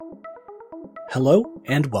Hello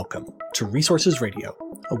and welcome to Resources Radio,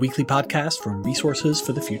 a weekly podcast from Resources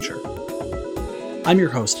for the Future. I'm your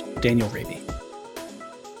host, Daniel Raby.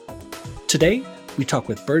 Today, we talk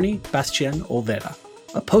with Bernie Bastien-Olvera,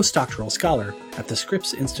 a postdoctoral scholar at the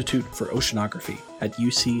Scripps Institute for Oceanography at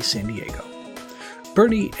UC San Diego.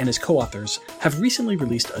 Bernie and his co-authors have recently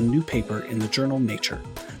released a new paper in the journal Nature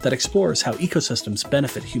that explores how ecosystems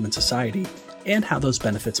benefit human society and how those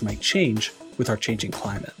benefits might change with our changing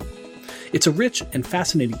climate. It's a rich and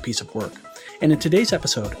fascinating piece of work, and in today's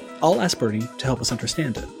episode, I'll ask Bernie to help us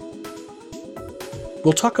understand it.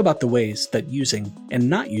 We'll talk about the ways that using and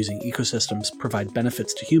not using ecosystems provide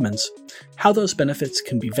benefits to humans, how those benefits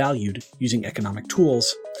can be valued using economic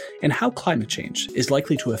tools, and how climate change is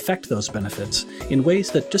likely to affect those benefits in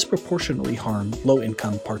ways that disproportionately harm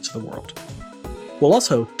low-income parts of the world. We'll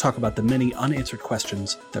also talk about the many unanswered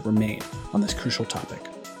questions that remain on this crucial topic.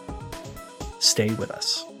 Stay with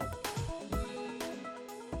us.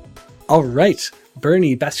 All right,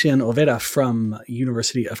 Bernie Bastien-Olvera from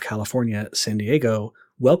University of California, San Diego.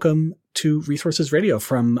 Welcome to Resources Radio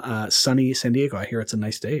from sunny San Diego. I hear it's a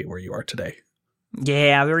nice day where you are today.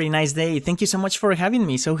 Yeah, very nice day. Thank you so much for having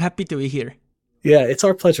me. So happy to be here. Yeah, it's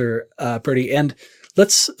our pleasure, Bernie. And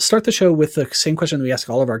let's start the show with the same question we ask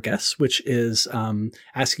all of our guests, which is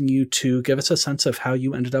asking you to give us a sense of how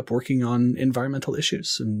you ended up working on environmental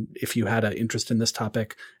issues. And if you had an interest in this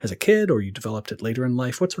topic as a kid or you developed it later in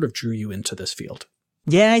life, what sort of drew you into this field?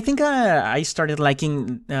 Yeah, I think I started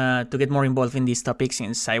liking to get more involved in this topic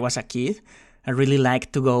since I was a kid. I really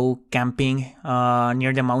like to go camping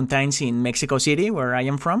near the mountains in Mexico City, where I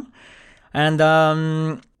am from.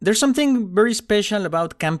 And there's something very special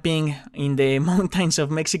about camping in the mountains of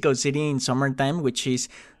Mexico City in summertime, which is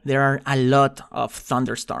there are a lot of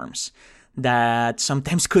thunderstorms that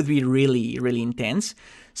sometimes could be really, really intense.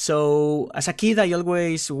 So as a kid, I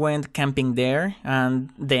always went camping there, and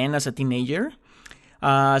then as a teenager.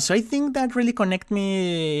 So I think that really connect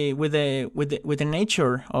me with the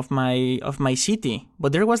nature of my city.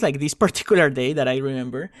 But there was like this particular day that I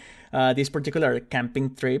remember, this particular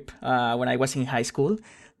camping trip when I was in high school,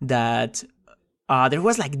 that there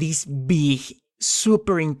was like this big,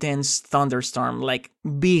 super intense thunderstorm, like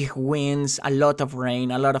big winds, a lot of rain,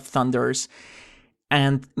 a lot of thunders.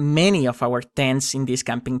 And many of our tents in this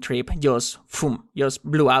camping trip just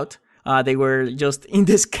blew out. They were just in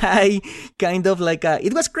the sky, kind of like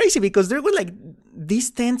it was crazy because there were like these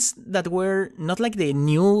tents that were not like the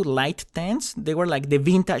new light tents. They were like the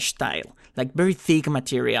vintage style, like very thick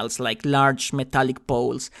materials, like large metallic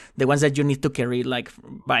poles, the ones that you need to carry like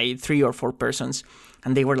by 3 or 4 persons.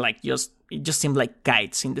 And they were like it just seemed like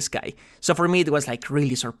kites in the sky. So for me, it was like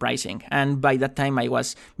really surprising. And by that time, I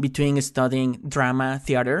was between studying drama,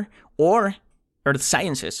 theater, or earth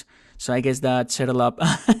sciences. So I guess that settled up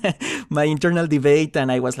my internal debate,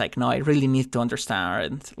 and I was like, no, I really need to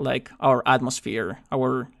understand like our atmosphere,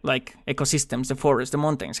 our like ecosystems, the forest, the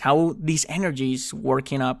mountains, how this energy is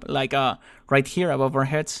working up like right here above our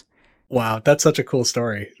heads. Wow, that's such a cool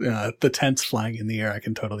story. The tents flying in the air, I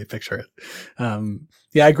can totally picture it.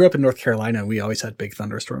 Yeah, I grew up in North Carolina, and we always had big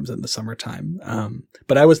thunderstorms in the summertime.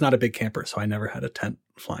 But I was not a big camper, so I never had a tent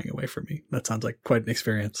flying away from me. That sounds like quite an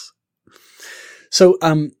experience. So,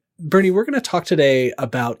 Bernie, we're going to talk today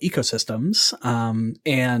about ecosystems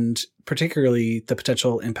and particularly the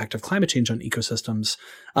potential impact of climate change on ecosystems.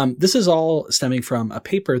 This is all stemming from a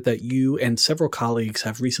paper that you and several colleagues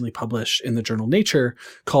have recently published in the journal Nature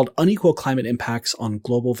called Unequal Climate Impacts on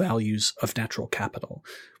Global Values of Natural Capital.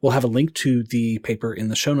 We'll have a link to the paper in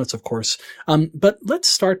the show notes, of course. But let's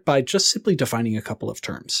start by just simply defining a couple of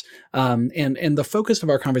terms. And the focus of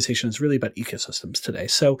our conversation is really about ecosystems today.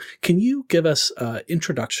 So can you give us an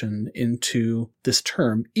introduction into this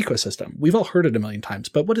term ecosystem? We've all heard it a million times,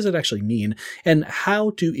 but what does it actually mean? And how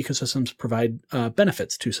do ecosystems provide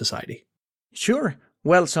benefits to society? Sure.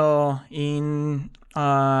 Well, so in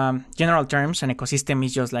general terms, an ecosystem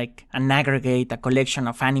is just like an aggregate, a collection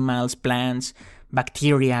of animals, plants,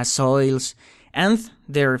 bacteria, soils, and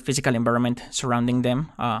their physical environment surrounding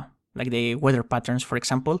them, like the weather patterns, for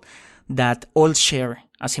example, that all share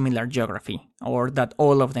a similar geography, or that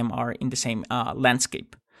all of them are in the same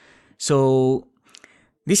landscape. So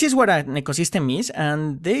this is what an ecosystem is,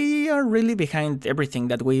 and they are really behind everything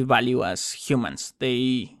that we value as humans.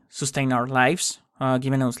 They sustain our lives,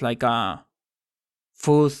 giving us like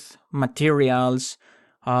food, materials,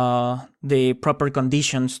 the proper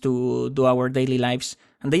conditions to do our daily lives.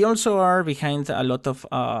 And they also are behind a lot of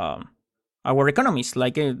our economies.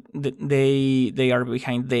 Like they are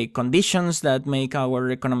behind the conditions that make our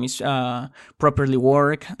economies properly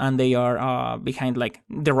work, and they are behind like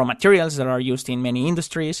the raw materials that are used in many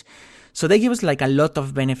industries. So they give us like a lot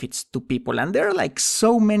of benefits to people, and there are like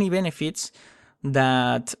so many benefits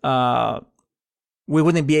that we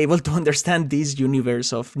wouldn't be able to understand this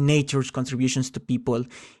universe of nature's contributions to people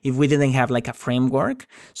if we didn't have like a framework.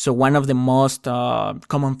 So one of the most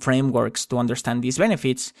common frameworks to understand these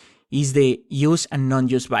benefits is the use and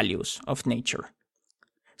non-use values of nature.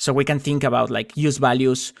 So we can think about like use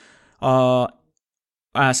values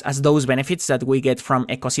as those benefits that we get from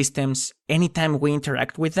ecosystems anytime we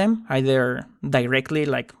interact with them, either directly,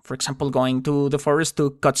 like for example going to the forest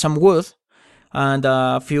to cut some wood and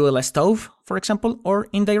fuel a stove, for example, or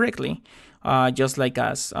indirectly, just like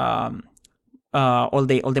as all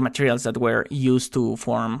the materials that were used to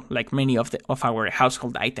form like many of our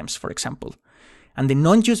household items, for example. And the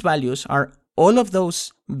non-use values are all of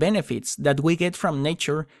those benefits that we get from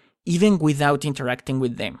nature even without interacting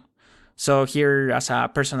with them. So here, as a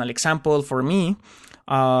personal example for me,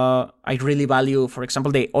 I really value, for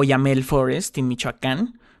example, the Oyamel forest in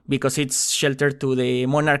Michoacán because it's sheltered to the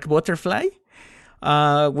monarch butterfly,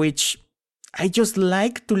 which I just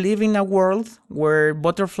like to live in a world where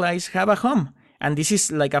butterflies have a home. And this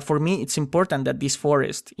is like, for me, it's important that this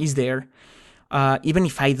forest is there, even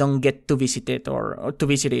if I don't get to visit it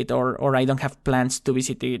or I don't have plans to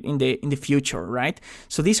visit it in the future, right?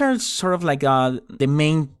 So these are sort of like the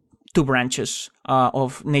main two branches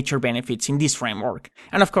of nature benefits in this framework.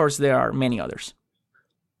 And of course, there are many others.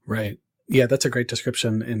 Right. Yeah, that's a great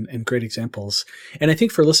description and great examples. And I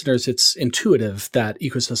think for listeners, it's intuitive that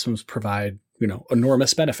ecosystems provide,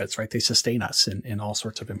 enormous benefits, right? They sustain us in all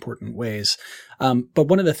sorts of important ways. But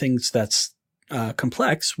one of the things that's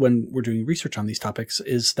complex when we're doing research on these topics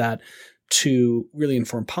is that to really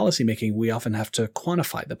inform policymaking, we often have to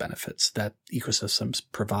quantify the benefits that ecosystems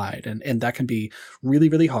provide. And that can be really,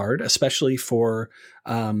 really hard, especially for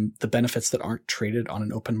the benefits that aren't traded on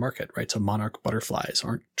an open market, right? So monarch butterflies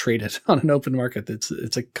aren't traded on an open market. It's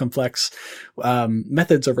a complex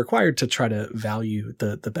methods are required to try to value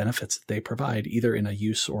the benefits that they provide, either in a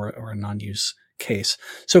use or a non-use case.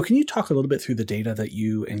 So can you talk a little bit through the data that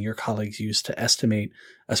you and your colleagues use to estimate,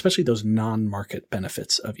 especially those non-market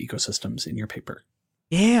benefits of ecosystems in your paper?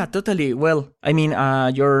 Yeah, totally. Well, I mean,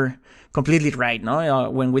 you're completely right, no?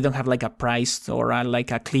 When we don't have like a price or like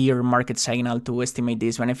a clear market signal to estimate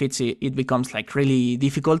these benefits, it becomes like really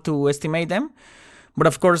difficult to estimate them. But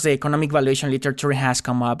of course, the economic valuation literature has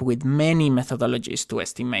come up with many methodologies to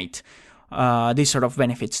estimate these sort of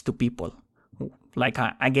benefits to people. Like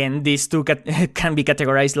again, these two can be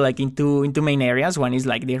categorized like into main areas. One is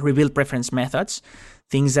like the revealed preference methods,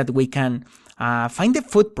 things that we can find the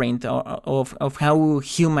footprint of how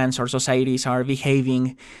humans or societies are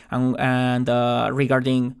behaving and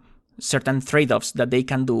regarding certain trade-offs that they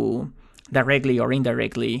can do directly or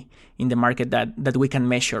indirectly in the market that we can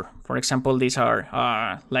measure. For example, these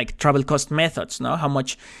are like travel cost methods. No, how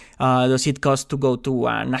much does it cost to go to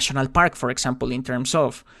a national park, for example, in terms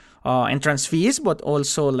of entrance fees, but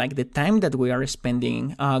also like the time that we are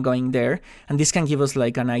spending going there. And this can give us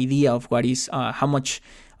like an idea of what is how much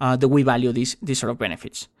do we value these sort of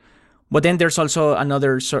benefits. But then there's also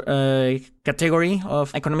another category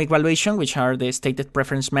of economic valuation, which are the stated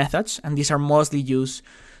preference methods, and these are mostly used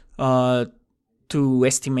to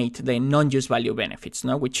estimate the non-use value benefits,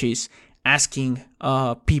 no? Which is asking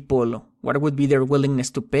people what would be their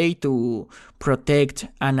willingness to pay to protect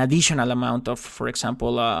an additional amount of, for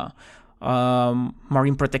example,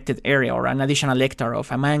 marine protected area or an additional hectare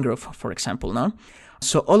of a mangrove, for example, no?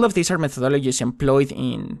 So all of these are methodologies employed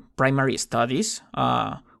in primary studies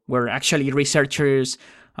where actually researchers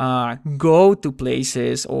go to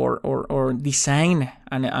places or design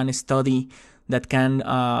a study that can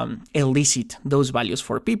elicit those values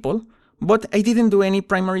for people. But I didn't do any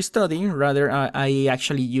primary study. Rather, I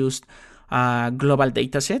actually used a global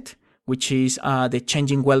dataset, which is the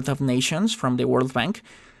Changing Wealth of Nations from the World Bank,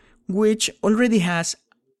 which already has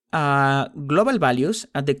global values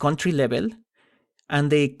at the country level. And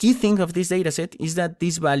the key thing of this dataset is that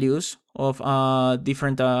these values of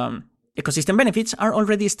different ecosystem benefits are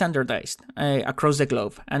already standardized across the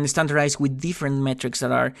globe and standardized with different metrics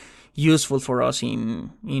that are useful for us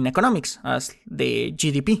in economics, as the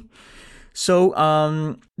GDP. So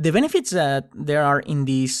the benefits that there are in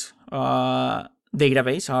this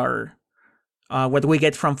database are what we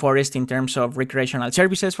get from forest in terms of recreational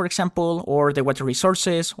services, for example, or the water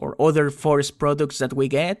resources or other forest products that we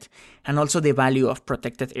get, and also the value of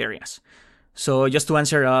protected areas. So just to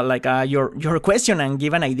answer your question and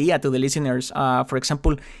give an idea to the listeners, for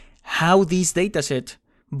example, how this dataset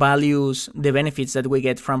values the benefits that we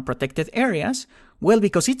get from protected areas. Well,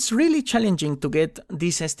 because it's really challenging to get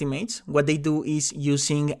these estimates, what they do is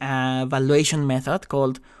using a valuation method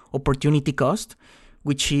called opportunity cost,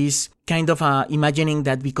 which is kind of imagining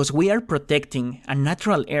that because we are protecting a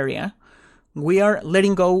natural area, we are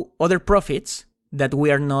letting go other profits that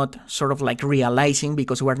we are not sort of like realizing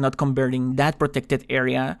because we are not converting that protected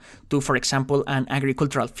area to, for example, an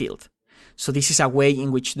agricultural field. So this is a way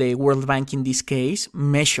in which the World Bank in this case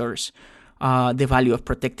measures the value of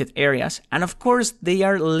protected areas. And of course, they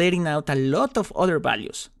are letting out a lot of other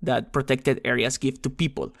values that protected areas give to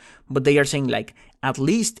people. But they are saying like, at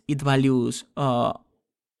least it values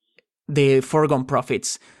the foregone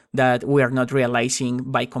profits that we are not realizing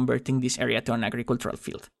by converting this area to an agricultural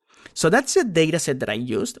field. So that's a data set that I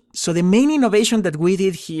used. So the main innovation that we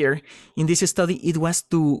did here in this study, it was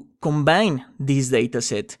to combine this data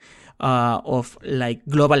set of like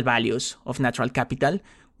global values of natural capital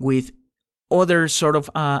with other sort of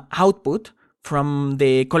output from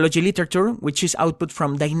the ecology literature, which is output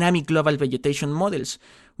from dynamic global vegetation models,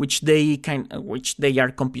 which they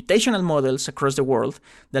are computational models across the world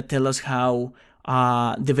that tell us how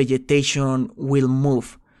the vegetation will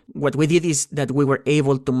move. What we did is that we were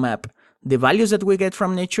able to map the values that we get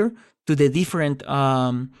from nature to the different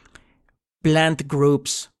plant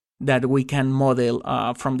groups that we can model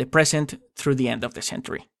from the present through the end of the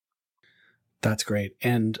century. That's great.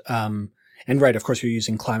 And right, of course, you're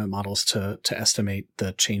using climate models to estimate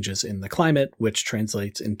the changes in the climate, which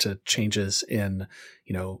translates into changes in,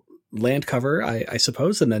 land cover, I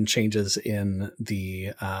suppose, and then changes in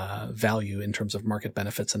the value in terms of market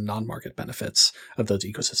benefits and non-market benefits of those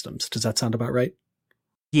ecosystems. Does that sound about right?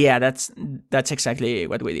 Yeah, that's exactly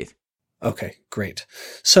what we did. Okay, great.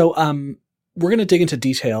 So we're going to dig into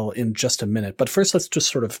detail in just a minute, but first let's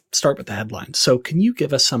just sort of start with the headlines. So can you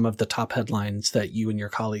give us some of the top headlines that you and your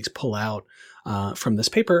colleagues pull out from this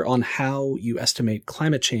paper on how you estimate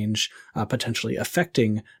climate change potentially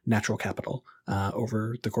affecting natural capital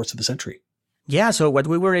over the course of the century? Yeah, so what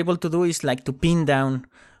we were able to do is like to pin down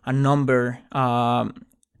a number,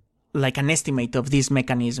 like an estimate of this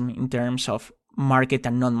mechanism in terms of market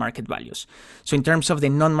and non-market values. So in terms of the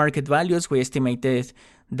non-market values, we estimated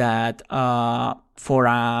that for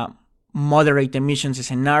a moderate emissions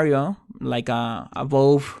scenario, like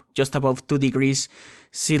just above 2 degrees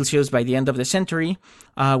Celsius by the end of the century,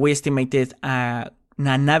 we estimated an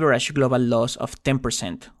average global loss of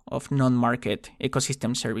 10% of non-market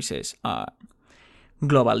ecosystem services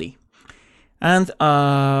globally. And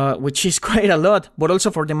which is quite a lot, but also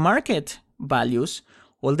for the market values,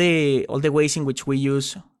 all the ways in which we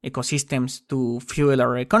use ecosystems to fuel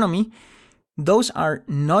our economy, those are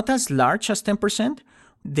not as large as 10%.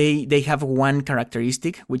 They have one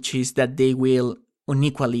characteristic, which is that they will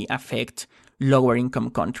unequally affect lower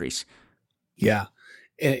income countries. Yeah.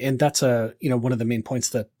 And that's one of the main points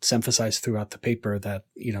that's emphasized throughout the paper, that,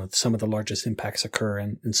 some of the largest impacts occur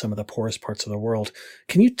in some of the poorest parts of the world.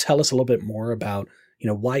 Can you tell us a little bit more about,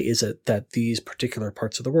 why is it that these particular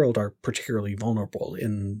parts of the world are particularly vulnerable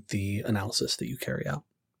in the analysis that you carry out?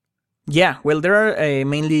 Yeah, well, there are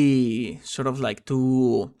mainly sort of like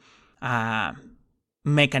two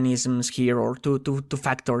mechanisms here, or two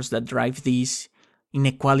factors that drive this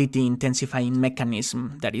inequality intensifying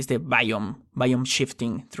mechanism, that is the biome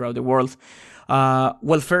shifting throughout the world.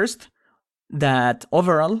 Well, first, that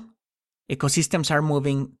overall ecosystems are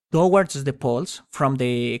moving towards the poles, from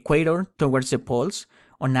the equator towards the poles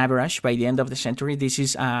on average by the end of the century. This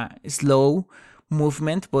is a slow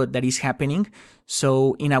movement, but that is happening.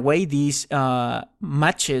 So in a way, this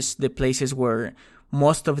matches the places where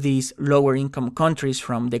most of these lower income countries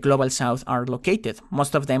from the global south are located.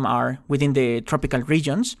 Most of them are within the tropical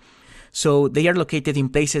regions. So they are located in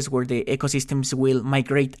places where the ecosystems will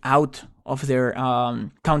migrate out of their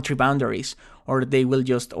country boundaries, or they will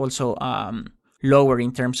just also lower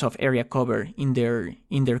in terms of area cover in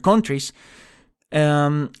their countries.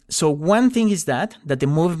 So one thing is that the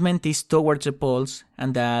movement is towards the poles,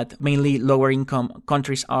 and that mainly lower income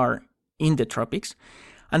countries are in the tropics.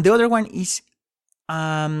 And the other one is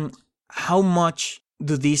how much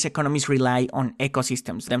do these economies rely on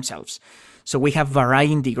ecosystems themselves? So we have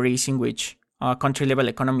varying degrees in which country-level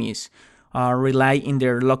economies rely in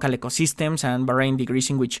their local ecosystems, and varying degrees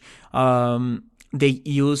in which they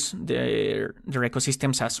use their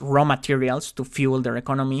ecosystems as raw materials to fuel their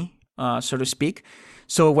economy, so to speak.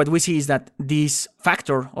 So what we see is that this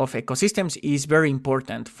factor of ecosystems is very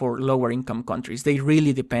important for lower income countries. They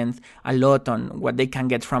really depend a lot on what they can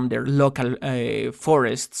get from their local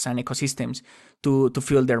forests and ecosystems to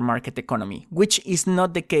fuel their market economy, which is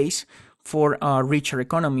not the case for richer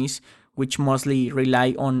economies, which mostly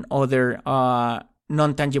rely on other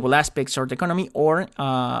non-tangible aspects of the economy, or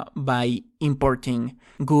by importing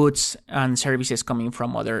goods and services coming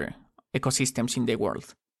from other ecosystems in the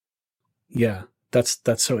world. Yeah,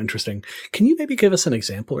 that's so interesting. Can you maybe give us an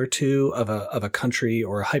example or two of a country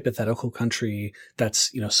or a hypothetical country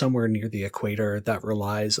that's, somewhere near the equator that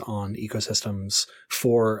relies on ecosystems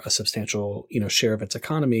for a substantial, share of its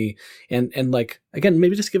economy? And like, again,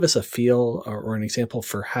 maybe just give us a feel or an example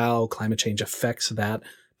for how climate change affects that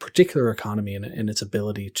particular economy and its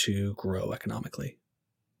ability to grow economically.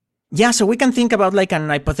 Yeah, so we can think about like an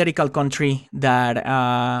hypothetical country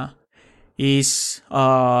that is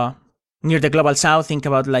near the global south. Think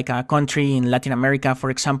about like a country in Latin America, for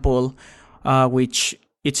example, which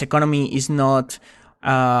its economy is not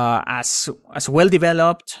as well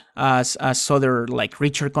developed as other like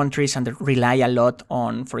richer countries, and they rely a lot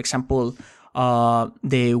on, for example,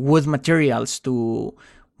 the wood materials to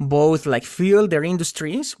both like fuel their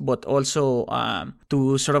industries, but also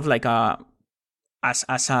to sort of like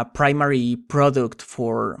as a primary product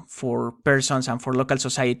for persons and for local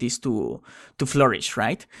societies to flourish,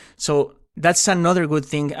 right? So that's another good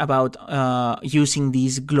thing about using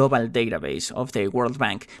this global database of the World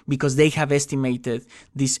Bank, because they have estimated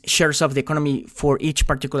these shares of the economy for each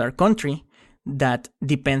particular country that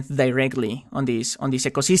depend directly on these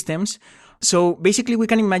ecosystems. So basically, we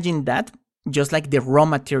can imagine that just like the raw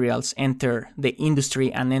materials enter the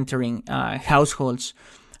industry and entering households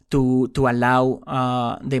to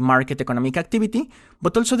allow the market economic activity.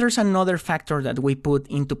 But also there's another factor that we put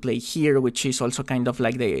into play here, which is also kind of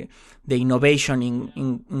like the innovation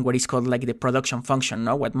in what is called like the production function,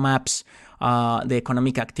 no? What maps the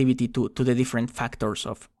economic activity to the different factors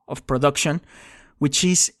of production, which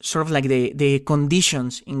is sort of like the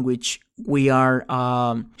conditions in which we are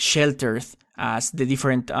sheltered as the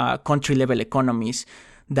different country level economies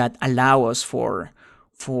that allow us for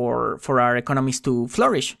our economies to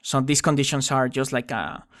flourish. So these conditions are just like,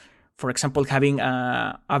 for example, having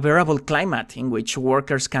a variable climate in which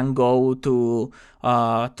workers can go to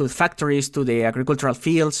factories, to the agricultural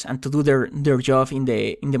fields, and to do their job in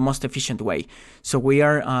the most efficient way. So we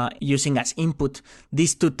are using as input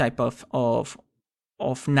these two type of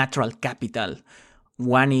natural capital.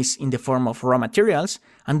 One is in the form of raw materials,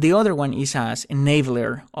 and the other one is as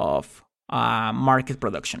enabler of market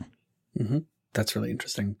production. Mm-hmm. That's really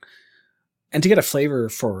interesting. And to get a flavor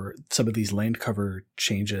for some of these land cover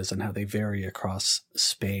changes and how they vary across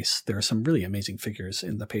space, there are some really amazing figures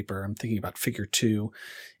in the paper. I'm thinking about figure 2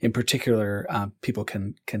 in particular. People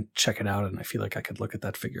can check it out, and I feel like I could look at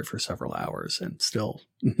that figure for several hours and still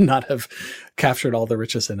not have captured all the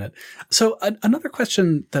richness in it. So another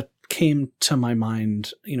question that came to my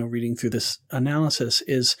mind, reading through this analysis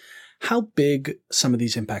is how big some of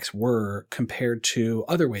these impacts were compared to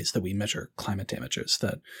other ways that we measure climate damages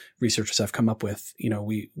that researchers have come up with.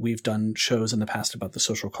 We've done shows in the past about the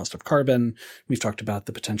social cost of carbon. We've talked about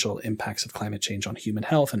the potential impacts of climate change on human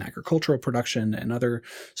health and agricultural production and other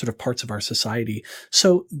sort of parts of our society.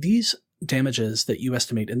 So these damages that you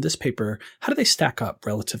estimate in this paper, how do they stack up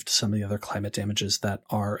relative to some of the other climate damages that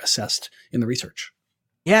are assessed in the research?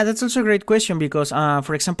 Yeah, that's also a great question because,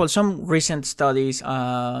 for example, some recent studies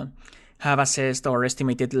have assessed or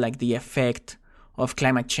estimated like the effect of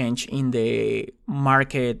climate change in the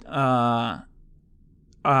market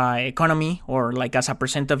economy, or like as a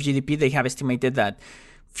percent of GDP. They have estimated that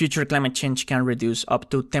future climate change can reduce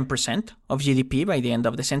up to 10% of GDP by the end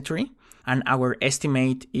of the century. And our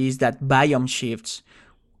estimate is that biome shifts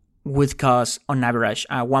would cause, on average,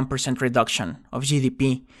 a 1% reduction of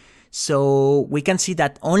GDP. So we can see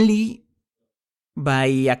that only by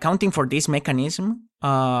accounting for this mechanism,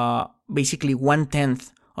 basically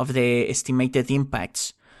 1/10 of the estimated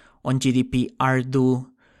impacts on GDP are due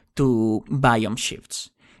to biome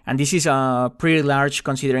shifts. And this is pretty large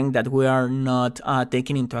considering that we are not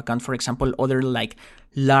taking into account, for example, other like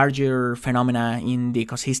larger phenomena in the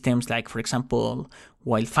ecosystems, like, for example,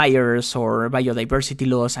 wildfires or biodiversity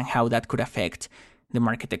loss and how that could affect the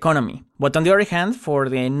market economy. But on the other hand, for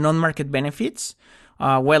the non-market benefits,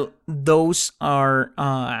 those are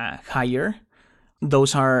higher.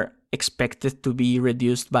 Those are expected to be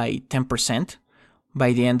reduced by 10%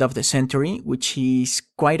 by the end of the century, which is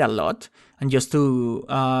quite a lot. And just to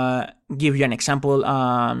give you an example,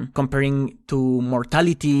 comparing to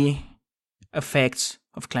mortality effects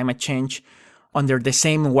of climate change under the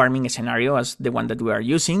same warming scenario as the one that we are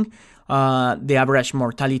using, the average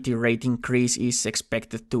mortality rate increase is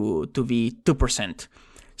expected to be 2%.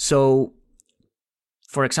 So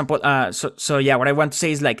for example, what I want to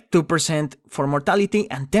say is like 2% for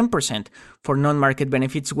mortality and 10% for non-market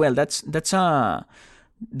benefits. Well, that's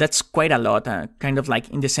quite a lot, kind of like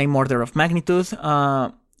in the same order of magnitude,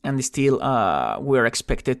 and still we're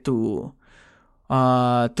expected to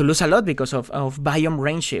lose a lot because of biome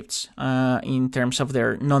range shifts in terms of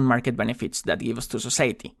their non-market benefits that give us to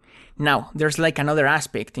society. Now, there's like another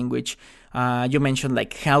aspect in which you mentioned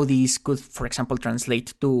like how these could, for example,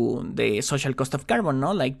 translate to the social cost of carbon,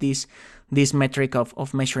 no? Like this metric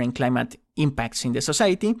of measuring climate impacts in the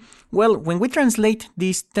society. Well, when we translate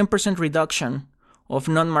this 10% reduction of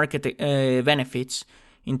non-market benefits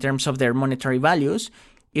in terms of their monetary values,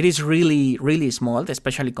 it is really, really small,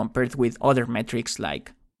 especially compared with other metrics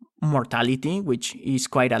like mortality, which is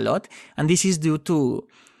quite a lot. And this is due to,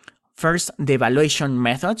 first, the evaluation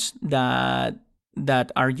methods that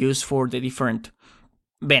are used for the different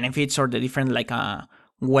benefits or the different like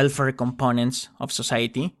welfare components of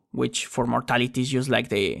society, which for mortality is just like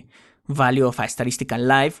the value of a statistical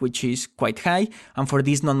life, which is quite high. And for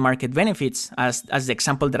these non-market benefits, as the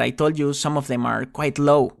example that I told you, some of them are quite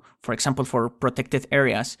low. For example, for protected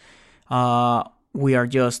areas, we are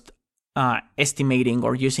just estimating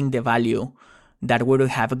or using the value that we would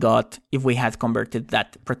have got if we had converted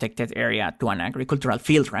that protected area to an agricultural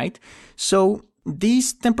field, right? So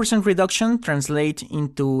this 10% reduction translates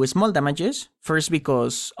into small damages, first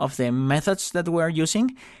because of the methods that we are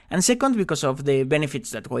using, and second because of the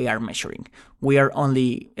benefits that we are measuring. We are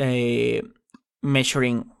only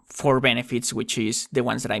measuring 4 benefits, which is the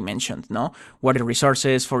ones that I mentioned, no? Water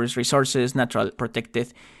resources, forest resources, natural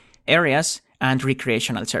protected areas, and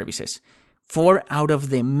recreational services. 4 out of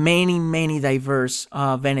the many, many diverse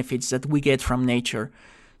benefits that we get from nature.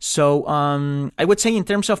 So I would say in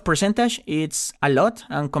terms of percentage, it's a lot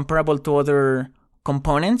and comparable to other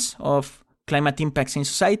components of climate impacts in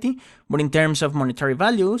society. But in terms of monetary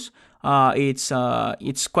values,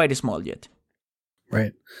 it's quite small yet.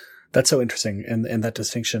 Right. That's so interesting. And that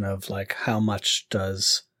distinction of like how much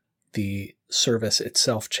does the service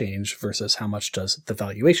itself change versus how much does the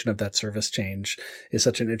valuation of that service change is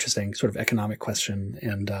such an interesting sort of economic question.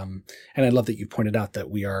 And I love that you pointed out that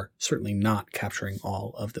we are certainly not capturing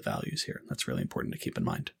all of the values here. That's really important to keep in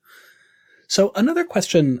mind. So another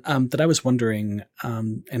question that I was wondering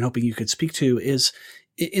and hoping you could speak to is,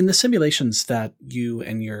 in the simulations that you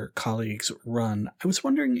and your colleagues run, I was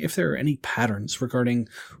wondering if there are any patterns regarding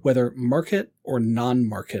whether market or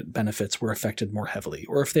non-market benefits were affected more heavily,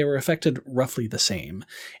 or if they were affected roughly the same.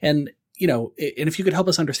 And, and if you could help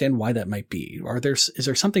us understand why that might be. Is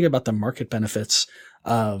there something about the market benefits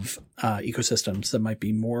of ecosystems that might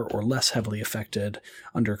be more or less heavily affected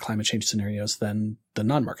under climate change scenarios than the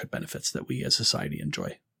non-market benefits that we as society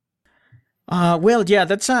enjoy? Well, yeah,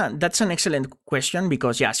 that's an excellent question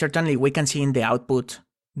because, yeah, certainly we can see in the output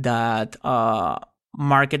that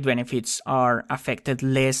market benefits are affected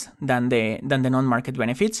less than the non-market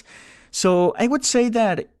benefits. So I would say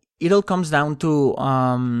that it all comes down to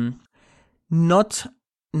not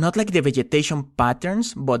like the vegetation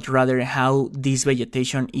patterns, but rather how this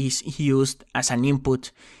vegetation is used as an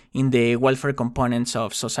input in the welfare components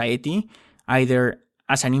of society, either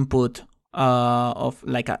as an input of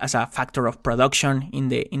like as a factor of production in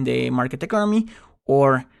the market economy,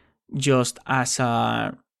 or just as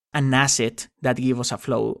an asset that gives us a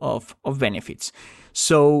flow of benefits.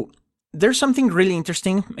 So there's something really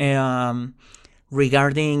interesting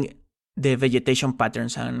regarding the vegetation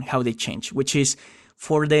patterns and how they change, which is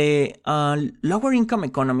for the lower income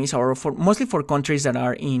economies, or mostly for countries that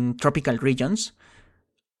are in tropical regions.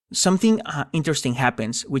 Something interesting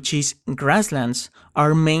happens, which is grasslands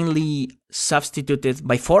are mainly substituted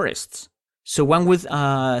by forests. So one would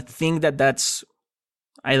think that that's,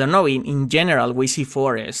 I don't know, in general, we see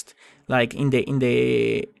forest like in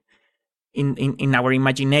our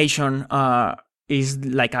imagination is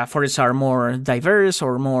like forests are more diverse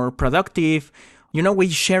or more productive. We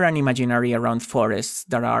share an imaginary around forests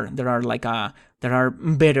that are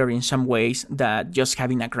better in some ways than just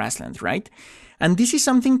having a grassland, right? And this is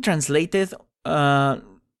something translated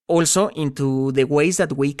also into the ways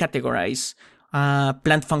that we categorize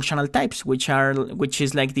plant functional types, which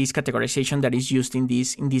is like this categorization that is used in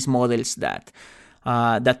these models that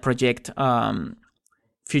project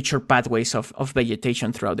future pathways of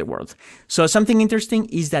vegetation throughout the world. So something interesting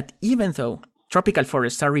is that even though tropical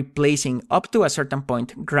forests are replacing up to a certain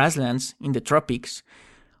point grasslands in the tropics,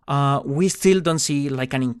 we still don't see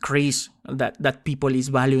like an increase that people is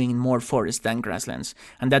valuing more forests than grasslands.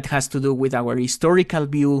 And that has to do with our historical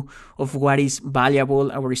view of what is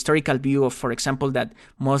valuable, our historical view of, for example, that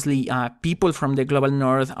mostly people from the global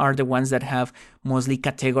north are the ones that have mostly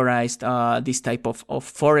categorized this type of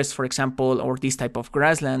forest, for example, or this type of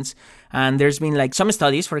grasslands. And there's been like some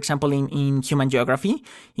studies, for example, in human geography,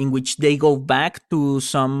 in which they go back to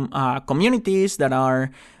some communities that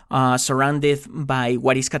are surrounded by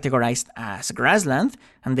what is categorized as grassland,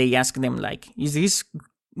 and they ask them like,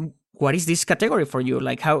 what is this category for you?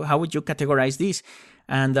 Like, how would you categorize this?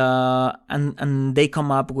 And they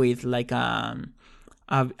come up with like a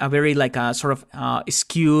very like a sort of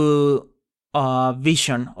skew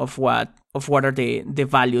vision of what are the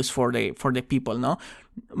values for the people, no?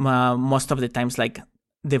 Most of the times, like,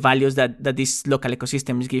 the values that these local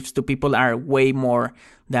ecosystems gives to people are way more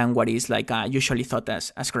than what is like usually thought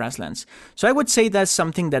as grasslands. So I would say that's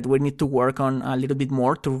something that we need to work on a little bit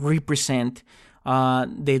more to represent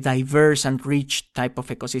the diverse and rich type of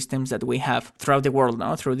ecosystems that we have throughout the world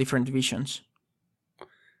now through different visions.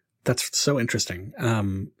 That's so interesting.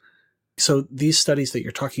 So these studies that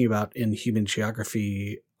you're talking about in human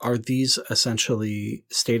geography, are these essentially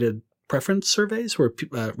stated preference surveys where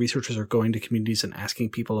researchers are going to communities and asking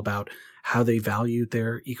people about how they value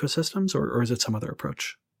their ecosystems, or is it some other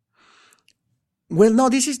approach? Well, no,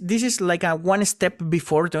 this is like a one step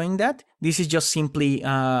before doing that. This is just simply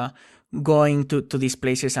going to these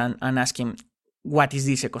places and asking, what is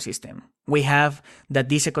this ecosystem? We have that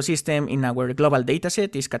this ecosystem in our global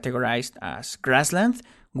dataset is categorized as grassland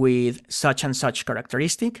with such and such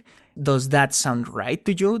characteristic. Does that sound right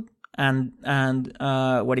to you? And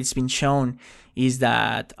what it's been shown is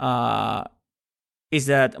that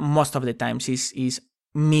most of the times is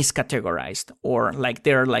miscategorized, or like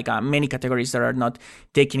there are like many categories that are not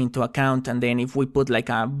taken into account. And then if we put like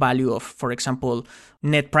a value of, for example,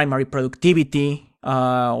 net primary productivity,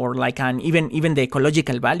 or like even the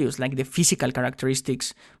ecological values, like the physical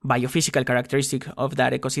characteristics, biophysical characteristics of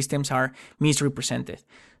that ecosystems are misrepresented.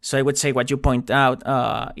 So I would say what you point out,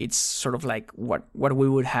 it's sort of like what we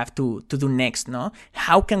would have to do next, no?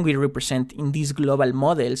 How can we represent in these global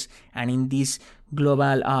models and in these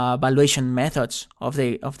global valuation methods of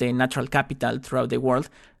the natural capital throughout the world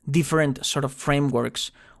different sort of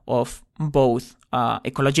frameworks of both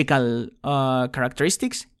ecological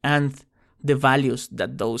characteristics and the values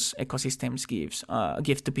that those ecosystems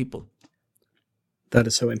give to people? That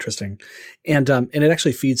is so interesting. And it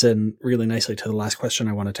actually feeds in really nicely to the last question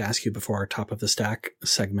I wanted to ask you before our top of the stack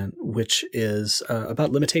segment, which is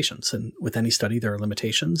about limitations. And with any study, there are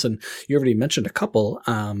limitations. And you already mentioned a couple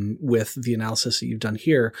with the analysis that you've done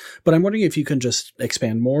here. But I'm wondering if you can just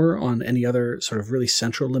expand more on any other sort of really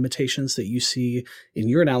central limitations that you see in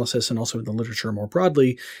your analysis and also in the literature more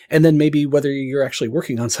broadly. And then maybe whether you're actually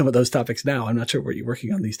working on some of those topics now. I'm not sure what you're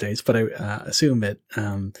working on these days, but I assume it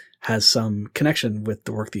has some connection with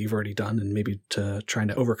the work that you've already done and maybe to trying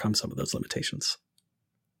to overcome some of those limitations.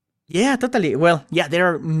 Yeah, totally. Well, yeah, there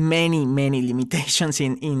are many limitations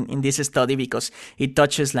in this study because it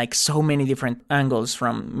touches like so many different angles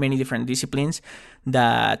from many different disciplines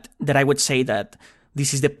that I would say that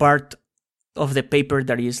this is the part of the paper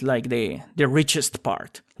that is like the richest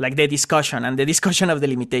part, like the discussion of the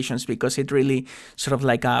limitations, because it really sort of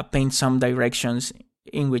like paints some directions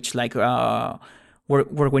in which like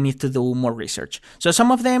where we need to do more research. So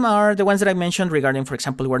some of them are the ones that I mentioned regarding, for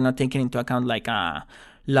example, we're not taking into account like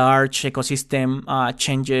large ecosystem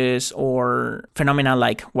changes or phenomena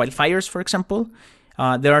like wildfires, for example.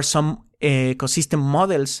 There are some ecosystem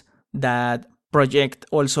models that project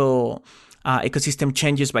also ecosystem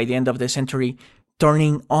changes by the end of the century,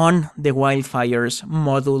 turning on the wildfires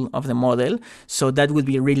module of the model. So that would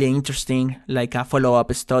be really interesting, like a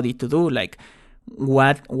follow-up study to do, like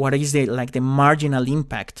what is the marginal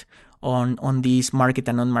impact on these market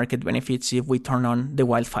and non-market benefits if we turn on the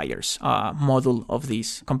wildfires model of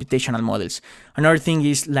these computational models. Another thing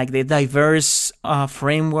is like the diverse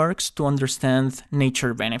frameworks to understand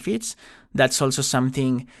nature benefits. That's also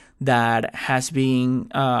something that has been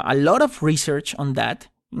a lot of research on that,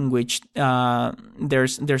 in which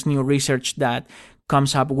there's new research that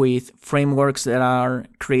comes up with frameworks that are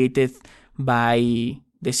created by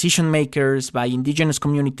decision makers, by indigenous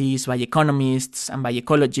communities, by economists, and by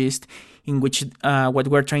ecologists, in which what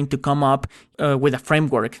we're trying to come up with a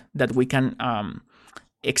framework that we can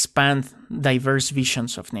expand diverse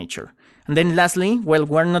visions of nature. And then lastly, well,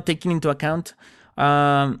 we're not taking into account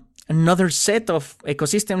another set of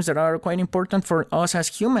ecosystems that are quite important for us as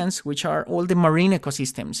humans, which are all the marine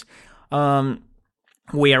ecosystems.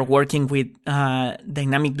 We are working with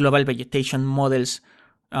dynamic global vegetation models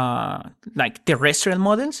like terrestrial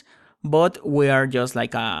models, but we are just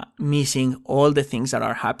like missing all the things that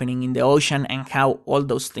are happening in the ocean and how all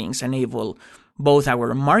those things enable both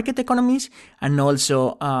our market economies and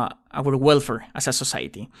also our welfare as a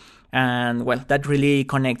society. And well, that really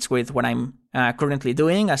connects with what I'm currently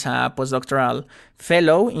doing as a postdoctoral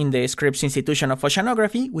fellow in the Scripps Institution of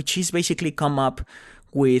Oceanography, which is basically come up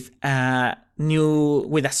with a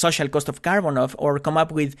social cost of carbon or come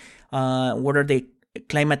up with what are the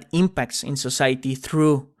climate impacts in society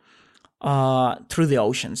through the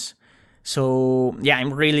oceans. So yeah,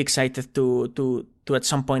 I'm really excited to at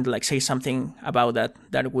some point like say something about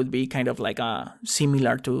that would be kind of like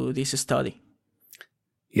similar to this study.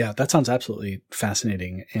 Yeah, that sounds absolutely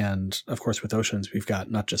fascinating. And of course, with oceans, we've got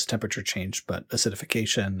not just temperature change, but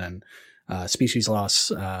acidification and species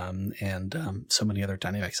loss and so many other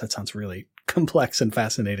dynamics. That sounds really complex and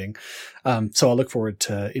fascinating. So I'll look forward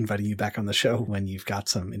to inviting you back on the show when you've got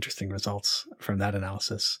some interesting results from that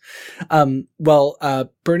analysis.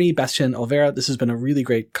 Bernie, Bastien-Olvera, this has been a really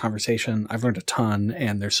great conversation. I've learned a ton,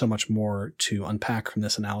 and there's so much more to unpack from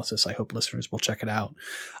this analysis. I hope listeners will check it out.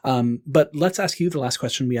 But let's ask you the last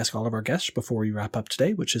question we ask all of our guests before we wrap up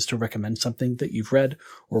today, which is to recommend something that you've read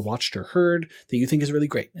or watched or heard that you think is really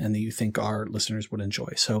great and that you think our listeners would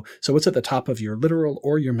enjoy. So what's at the top of your literal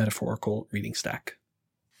or your metaphorical reading stack?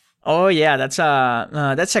 Oh yeah, that's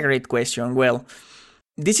a great question. Well,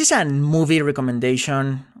 this is a movie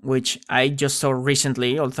recommendation which I just saw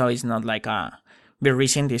recently, although it's not like very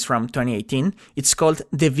recent. It's from 2018. It's called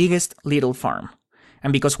The Biggest Little Farm.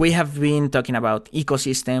 And because we have been talking about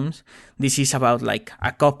ecosystems, this is about like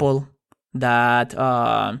a couple that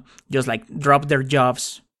just like dropped their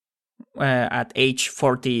jobs at age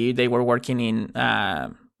 40. They were working in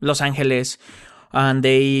Los Angeles, and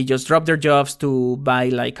they just dropped their jobs to buy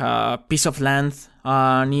like a piece of land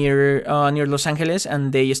near Los Angeles,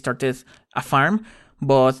 and they started a farm.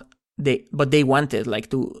 But they wanted like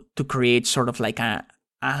to create sort of like a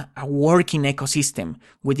working ecosystem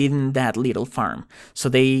within that little farm. So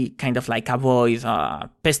they kind of like avoid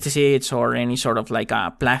pesticides or any sort of like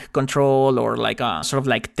a plague control or like a sort of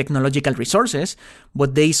like technological resources,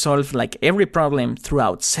 but they solve like every problem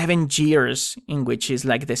throughout 7 years, in which is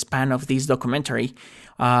like the span of this documentary,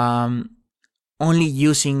 only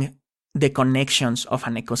using the connections of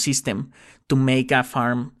an ecosystem to make a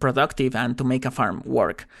farm productive and to make a farm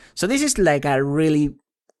work. So this is like a really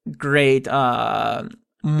great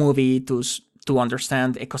movie to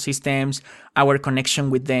understand ecosystems, our connection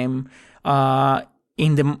with them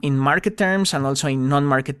in market terms and also in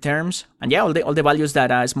non-market terms, and yeah, all the values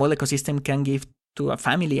that a small ecosystem can give to a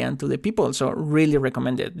family and to the people. So really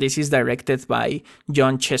recommended. This is directed by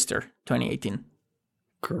John Chester, 2018.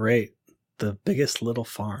 Great. The Biggest Little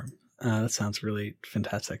Farm. That sounds really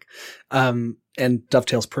fantastic. And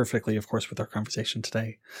dovetails perfectly, of course, with our conversation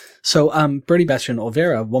today. So, Bernie,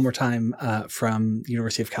 Bastien-Olvera, one more time from the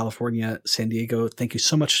University of California, San Diego, thank you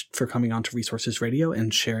so much for coming on to Resources Radio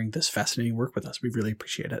and sharing this fascinating work with us. We really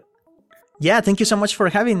appreciate it. Yeah, thank you so much for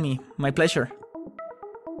having me. My pleasure.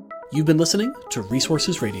 You've been listening to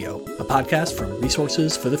Resources Radio, a podcast from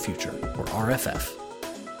Resources for the Future, or RFF.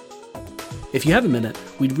 If you have a minute,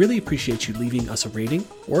 we'd really appreciate you leaving us a rating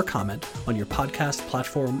or a comment on your podcast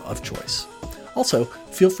platform of choice. Also,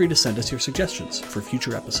 feel free to send us your suggestions for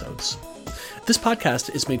future episodes. This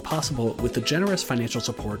podcast is made possible with the generous financial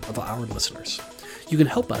support of our listeners. You can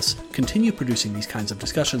help us continue producing these kinds of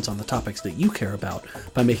discussions on the topics that you care about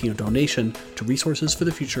by making a donation to Resources for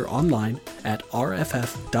the Future online at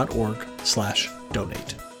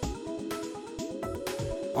rff.org/donate.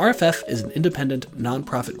 RFF is an independent,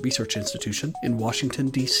 nonprofit research institution in Washington,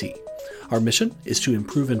 D.C. Our mission is to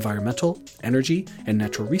improve environmental, energy, and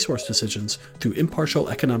natural resource decisions through impartial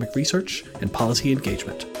economic research and policy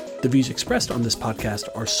engagement. The views expressed on this podcast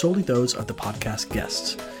are solely those of the podcast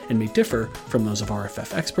guests and may differ from those of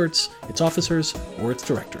RFF experts, its officers, or its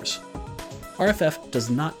directors. RFF does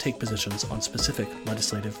not take positions on specific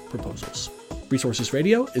legislative proposals. Resources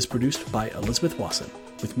Radio is produced by Elizabeth Wasson,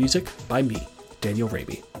 with music by me, Daniel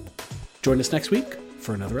Raby. Join us next week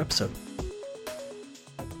for another episode.